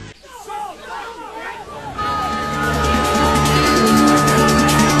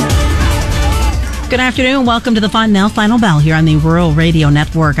Good afternoon. Welcome to the Fontanelle Final Bell here on the Rural Radio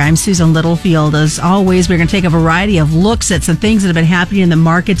Network. I'm Susan Littlefield. As always, we're going to take a variety of looks at some things that have been happening in the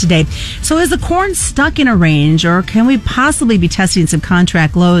market today. So is the corn stuck in a range, or can we possibly be testing some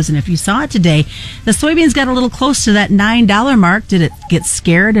contract lows? And if you saw it today, the soybeans got a little close to that $9 mark. Did it get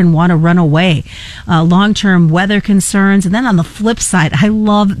scared and want to run away? Long-term weather concerns. And then on the flip side, I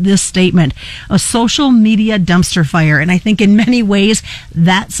love this statement, a social media dumpster fire. And I think in many ways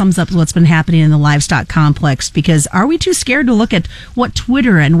that sums up what's been happening in the livestock complex, because are we too scared to look at what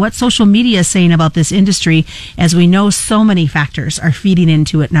Twitter and what social media is saying about this industry, as we know so many factors are feeding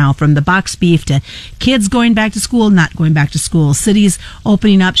into it now, from the box beef to kids going back to school, not going back to school, cities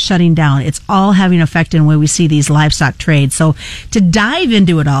opening up, shutting down. It's all having an effect in the way we see these livestock trades. So to dive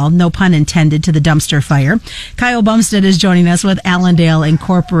into it all, no pun intended, to the dumpster fire, Kyle Bumsted is joining us with Allendale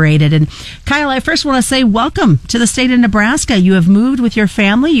Incorporated. And Kyle, I first want to say welcome to the state of Nebraska. You have moved with your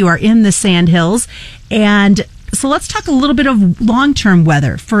family. You are in the Sand Hills. And so let's talk a little bit of long-term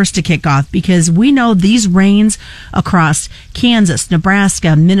weather first to kick off, because we know these rains across Kansas,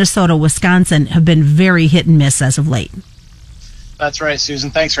 Nebraska, Minnesota, Wisconsin have been very hit and miss as of late. That's right,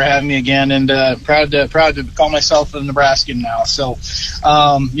 Susan. Thanks for having me again, and proud to call myself a Nebraskan now. So,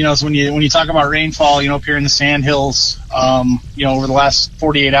 so when you talk about rainfall, up here in the Sand Hills, over the last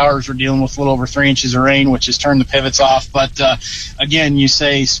 48 hours, we're dealing with a little over 3 inches of rain, which has turned the pivots off. But again, you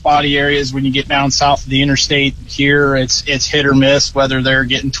say spotty areas. When you get down south of the interstate here, it's hit or miss. Whether they're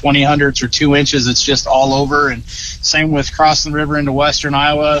getting 20 hundredths or 2 inches, it's just all over. And same with crossing the river into western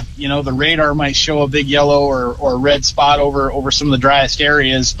Iowa. The radar might show a big yellow or red spot over some of the driest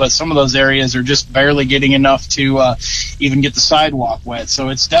areas, but some of those areas are just barely getting enough to even get the sidewalk wet. So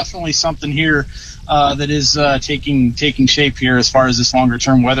it's definitely something here that is taking shape here as far as this longer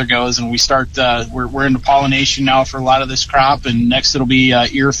term weather goes. And we start we're into pollination now for a lot of this crop, and next it'll be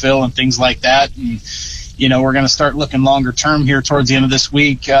ear fill and things like that. And we're going to start looking longer term here towards the end of this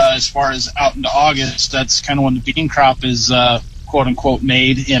week as far as out into August. That's kind of when the bean crop is quote unquote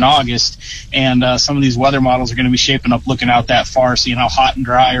made in August, and some of these weather models are going to be shaping up looking out that far, seeing how hot and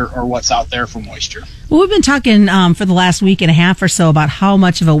dry or what's out there for moisture. Well, we've been talking for the last week and a half or so about how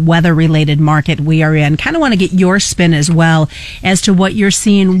much of a weather-related market we are in. Kind of want to get your spin as well as to what you're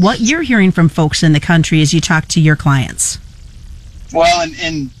seeing, what you're hearing from folks in the country as you talk to your clients. Well,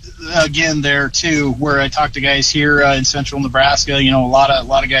 and again, there too, where I talk to guys here in central Nebraska, a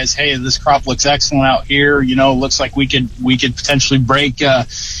lot of guys, hey, this crop looks excellent out here. Looks like we could potentially break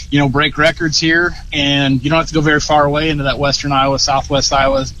records here, and you don't have to go very far away into that western Iowa, southwest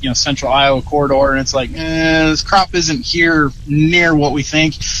Iowa, central Iowa corridor, and it's like, this crop isn't here near what we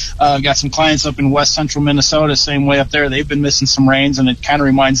think. Got some clients up in west central Minnesota, same way up there. They've been missing some rains, and it kind of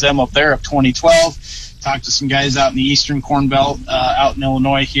reminds them up there of 2012. Talked to some guys out in the eastern Corn Belt, out in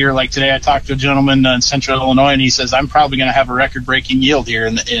Illinois here. Like today, I talked to a gentleman in central Illinois, and he says, I'm probably going to have a record-breaking yield here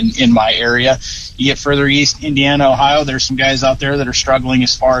in my area. You get further east, Indiana, Ohio, there's some guys out there that are struggling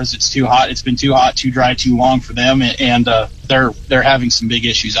as far as it's too hot. It's been too hot, too dry, too long for them, and they're having some big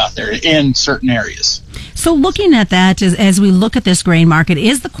issues out there in certain areas. So looking at that, as we look at this grain market,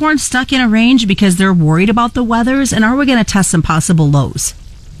 is the corn stuck in a range because they're worried about the weathers, and are we going to test some possible lows?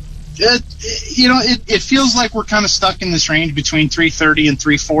 It feels like we're kind of stuck in this range between 330 and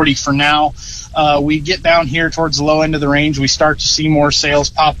 340 for now. We get down here towards the low end of the range. We start to see more sales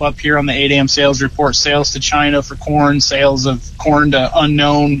pop up here on the 8 a.m. sales report. Sales to China for corn, sales of corn to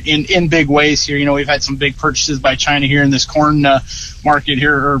unknown in big ways here. We've had some big purchases by China here in this corn market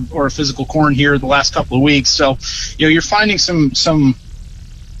here, or physical corn here the last couple of weeks. So, you're finding some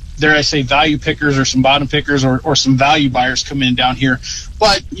dare I say, value pickers or some bottom pickers or some value buyers come in down here.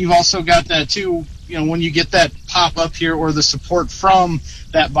 But you've also got that too, when you get that pop up here or the support from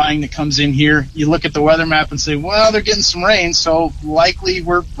that buying that comes in here, you look at the weather map and say, well, they're getting some rain, so likely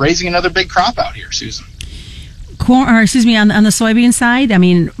we're raising another big crop out here, Susan. On the soybean side, I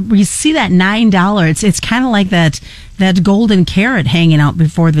mean, we see that $9. It's kind of like that golden carrot hanging out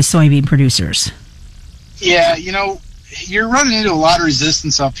before the soybean producers. Yeah, you're running into a lot of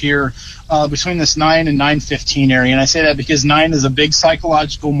resistance up here between this 9 and 9.15 area, and I say that because 9 is a big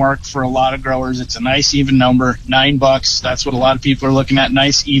psychological mark for a lot of growers. It's a nice even number, $9. That's what a lot of people are looking at,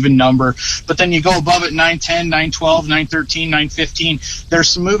 nice even number. But then you go above it, 9.10, 9.12, 9.13, 9.15. There's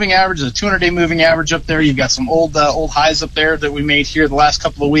some moving averages, a 200-day moving average up there. You've got some old highs up there that we made here the last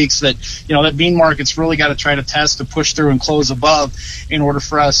couple of weeks that that bean market's really got to try to test to push through and close above in order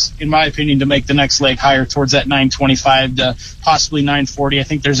for us, in my opinion, to make the next leg higher towards that 9.25 to possibly 9.40. I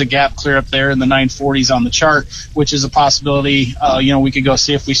think there's a gap clear up there in the 940s on the chart, which is a possibility. We could go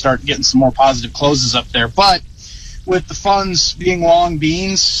see if we start getting some more positive closes up there. But with the funds being long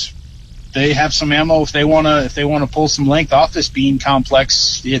beans, they have some ammo if they want to pull some length off this bean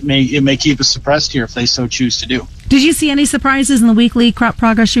complex. It may keep us suppressed here if they so choose to do. Did you see any surprises in the weekly crop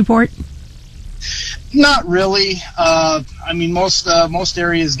progress report? Not really. I mean, most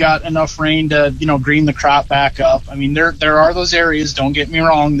areas got enough rain to, green the crop back up. I mean, there are those areas, don't get me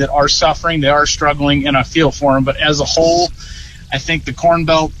wrong, that are suffering, they are struggling, and I feel for them. But as a whole, I think the Corn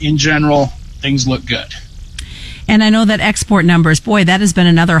Belt in general, things look good. And I know that export numbers, boy, that has been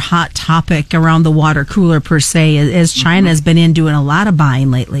another hot topic around the water cooler per se, as China has been in doing a lot of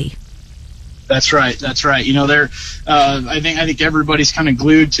buying lately. That's right. I think everybody's kind of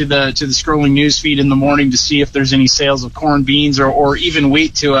glued to the scrolling news feed in the morning to see if there's any sales of corn, beans, or even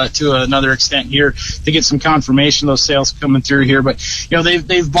wheat to another extent here to get some confirmation of those sales coming through here. But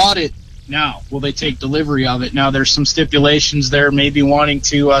they've bought it. Now, will they take delivery of it? Now, there's some stipulations there, maybe wanting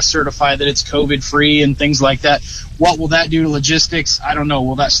to certify that it's COVID-free and things like that. What will that do to logistics? I don't know.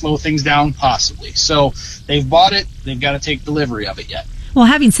 Will that slow things down? Possibly. So they've bought it. They've got to take delivery of it yet. Well,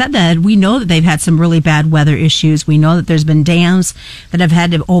 having said that, we know that they've had some really bad weather issues. We know that there's been dams that have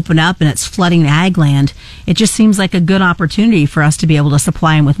had to open up and it's flooding ag land. It just seems like a good opportunity for us to be able to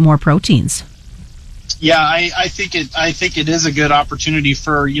supply them with more proteins. Yeah, I think it is a good opportunity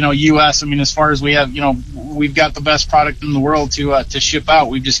for U.S. I mean, as far as we have, we've got the best product in the world to ship out.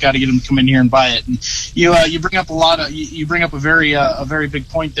 We've just got to get them to come in here and buy it. And you bring up a very big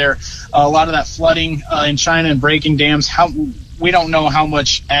point there. A lot of that flooding in China and breaking dams. We don't know how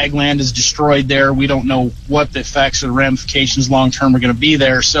much ag land is destroyed there. We don't know what the effects or the ramifications long term are going to be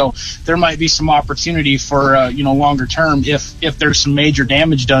there. So there might be some opportunity for longer term if there's some major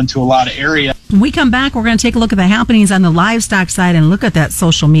damage done to a lot of area. When we come back, we're going to take a look at the happenings on the livestock side and look at that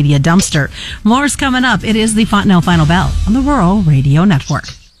social media dumpster. More's coming up. It is the Fontanelle Final Bell on the Rural Radio Network.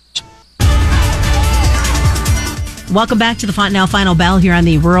 Welcome back to the Fontanelle Final Bell here on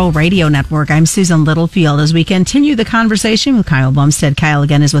the Rural Radio Network. I'm Susan Littlefield as we continue the conversation with Kyle Bumsted. Kyle,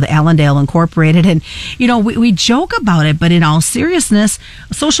 again, is with Allendale Incorporated. And, we joke about it, but in all seriousness,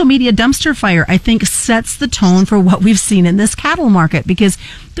 a social media dumpster fire, I think, sets the tone for what we've seen in this cattle market because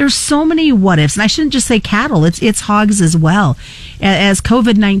there's so many what ifs. And I shouldn't just say cattle, it's hogs as well. As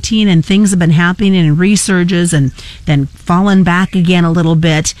COVID-19 and things have been happening and resurges and then fallen back again a little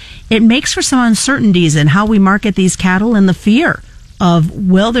bit, it makes for some uncertainties in how we market these cattle and the fear of,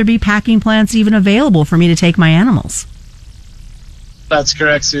 will there be packing plants even available for me to take my animals? That's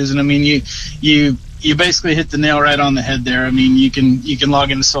correct, Susan. I mean, you basically hit the nail right on the head there. I mean, you can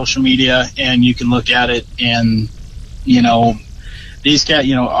log into social media and you can look at it and, these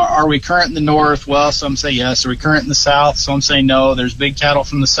cattle, are we current in the north? Well, some say yes. Are we current in the south? Some say no. There's big cattle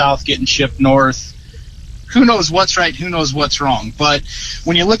from the south getting shipped north. Who knows what's right? Who knows what's wrong? But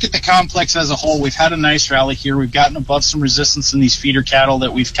when you look at the complex as a whole, we've had a nice rally here. We've gotten above some resistance in these feeder cattle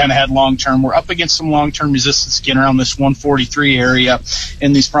that we've kind of had long-term. We're up against some long-term resistance again around this 143 area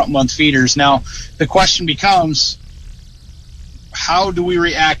in these front-month feeders. Now, the question becomes, how do we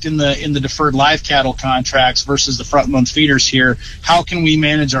react in the deferred live cattle contracts versus the front month feeders here? How can we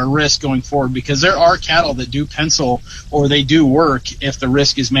manage our risk going forward? Because there are cattle that do pencil or they do work if the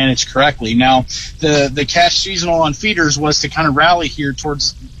risk is managed correctly. Now, the cash seasonal on feeders was to kind of rally here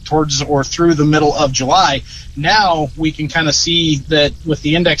towards or through the middle of July. Now we can kind of see that with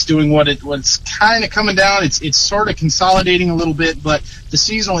the index doing what's kind of coming down, it's sort of consolidating a little bit, but the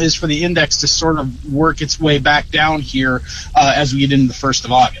seasonal is for the index to sort of work its way back down here as we get into the 1st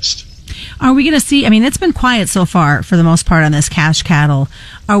of August. Are we going to see, it's been quiet so far for the most part on this cash cattle.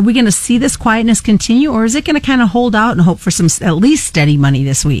 Are we going to see this quietness continue, or is it going to kind of hold out and hope for some at least steady money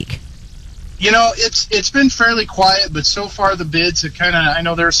this week? It's been fairly quiet, but so far the bids have I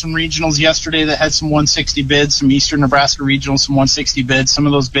know there were some regionals yesterday that had some 160 bids, some Eastern Nebraska regionals, some 160 bids. Some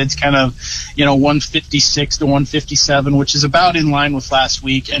of those bids 156 to 157, which is about in line with last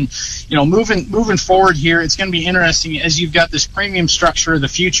week. And, moving forward here, it's going to be interesting as you've got this premium structure of the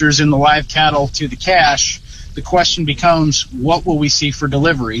futures in the live cattle to the cash. The question becomes, what will we see for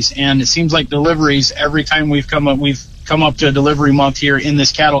deliveries? And it seems like deliveries, every time we've come up to a delivery month here in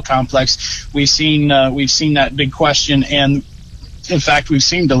this cattle complex, we've seen that big question, and in fact we've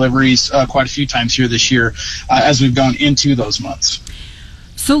seen deliveries quite a few times here this year as we've gone into those months.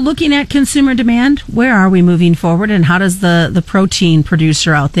 So looking at consumer demand, where are we moving forward, and how does the protein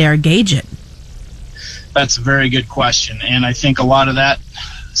producer out there gauge it? That's a very good question, and I think a lot of that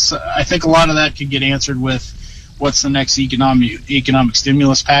could get answered with what's the next economic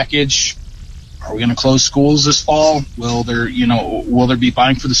stimulus package. Are we going to close schools this fall? Will there be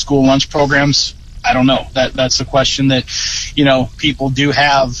buying for the school lunch programs? I don't know. That's a question that, people do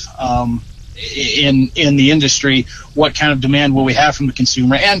have in the industry, what kind of demand will we have from the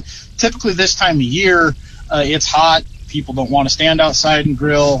consumer? And typically this time of year, it's hot. People don't want to stand outside and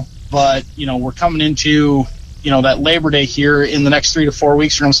grill, but we're coming into that Labor Day here in the next 3 to 4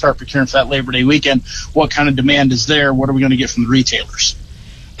 weeks. We're going to start procuring for that Labor Day weekend. What kind of demand is there? What are we going to get from the retailers?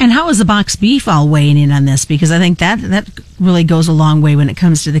 And how is the boxed beef all weighing in on this? Because I think that really goes a long way when it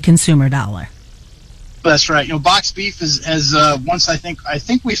comes to the consumer dollar. That's right. Boxed beef has once I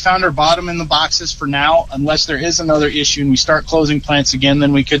think we found our bottom in the boxes for now. Unless there is another issue and we start closing plants again,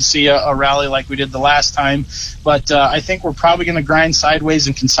 then we could see a rally like we did the last time. But I think we're probably going to grind sideways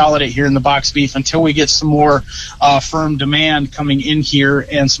and consolidate here in the boxed beef until we get some more firm demand coming in here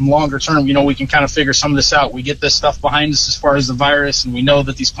and some longer term. We can kind of figure some of this out. We get this stuff behind us as far as the virus, and we know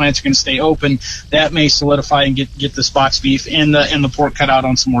that these plants are going to stay open. That may solidify and get this boxed beef and the pork cut out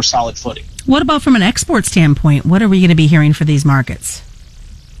on some more solid footing. What about from an export standpoint? What are we going to be hearing for these markets?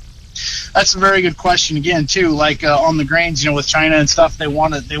 That's a very good question again, too. Like on the grains, with China and stuff, they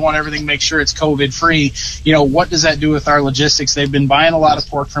want everything to make sure it's COVID free. What does that do with our logistics? They've been buying a lot of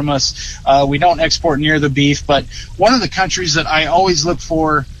pork from us. We don't export near the beef, but one of the countries that I always look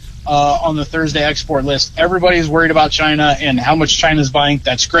for on the Thursday export list, everybody's worried about China and how much China's buying.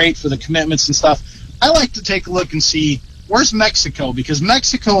 That's great for the commitments and stuff. I like to take a look and see, where's Mexico? Because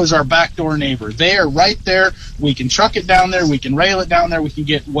Mexico is our backdoor neighbor. They are right there. We can truck it down there. We can rail it down there. We can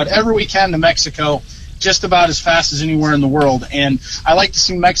get whatever we can to Mexico just about as fast as anywhere in the world. And I like to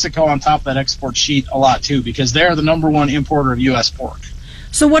see Mexico on top of that export sheet a lot, too, because they're the number one importer of U.S. pork.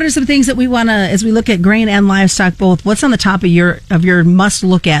 So what are some things that we want to, as we look at grain and livestock both, what's on the top of your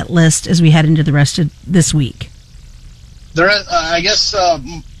must-look-at list as we head into the rest of this week?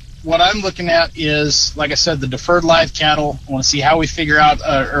 What I'm looking at is, like I said, the deferred live cattle. I want to see how we figure out,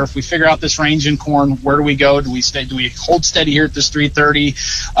 or if we figure out this range in corn, where do we go? Do we hold steady here at this 330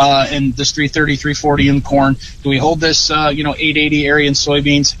 and this 330, 340 in corn? Do we hold this, 880 area in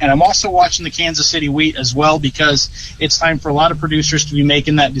soybeans? And I'm also watching the Kansas City wheat as well, because it's time for a lot of producers to be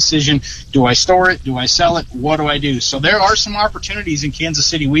making that decision. Do I store it? Do I sell it? What do I do? So there are some opportunities in Kansas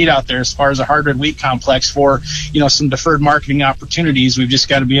City wheat out there as far as a hard red wheat complex for, some deferred marketing opportunities. We've just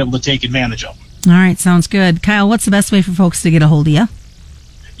got to be able to take advantage of them. All right, sounds good. Kyle, what's the best way for folks to get a hold of you?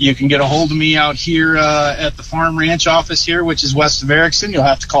 You can get a hold of me out here at the Farm Ranch office here, which is west of Erickson. You'll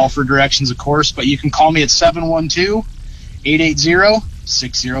have to call for directions, of course, but you can call me at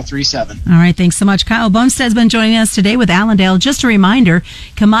 712-880-6037. All right, thanks so much. Kyle Bumsted's been joining us today with Allendale. Just a reminder,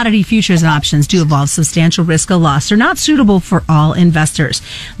 commodity futures and options do involve substantial risk of loss. They're not suitable for all investors.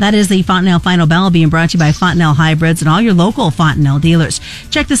 That is the Fontanelle Final Bell being brought to you by Fontanelle Hybrids and all your local Fontanelle dealers.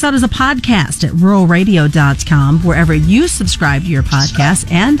 Check this out as a podcast at ruralradio.com, wherever you subscribe to your podcast,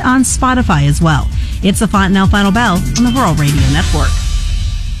 and on Spotify as well. It's the Fontanelle Final Bell on the Rural Radio Network.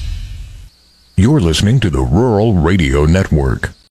 You're listening to the Rural Radio Network.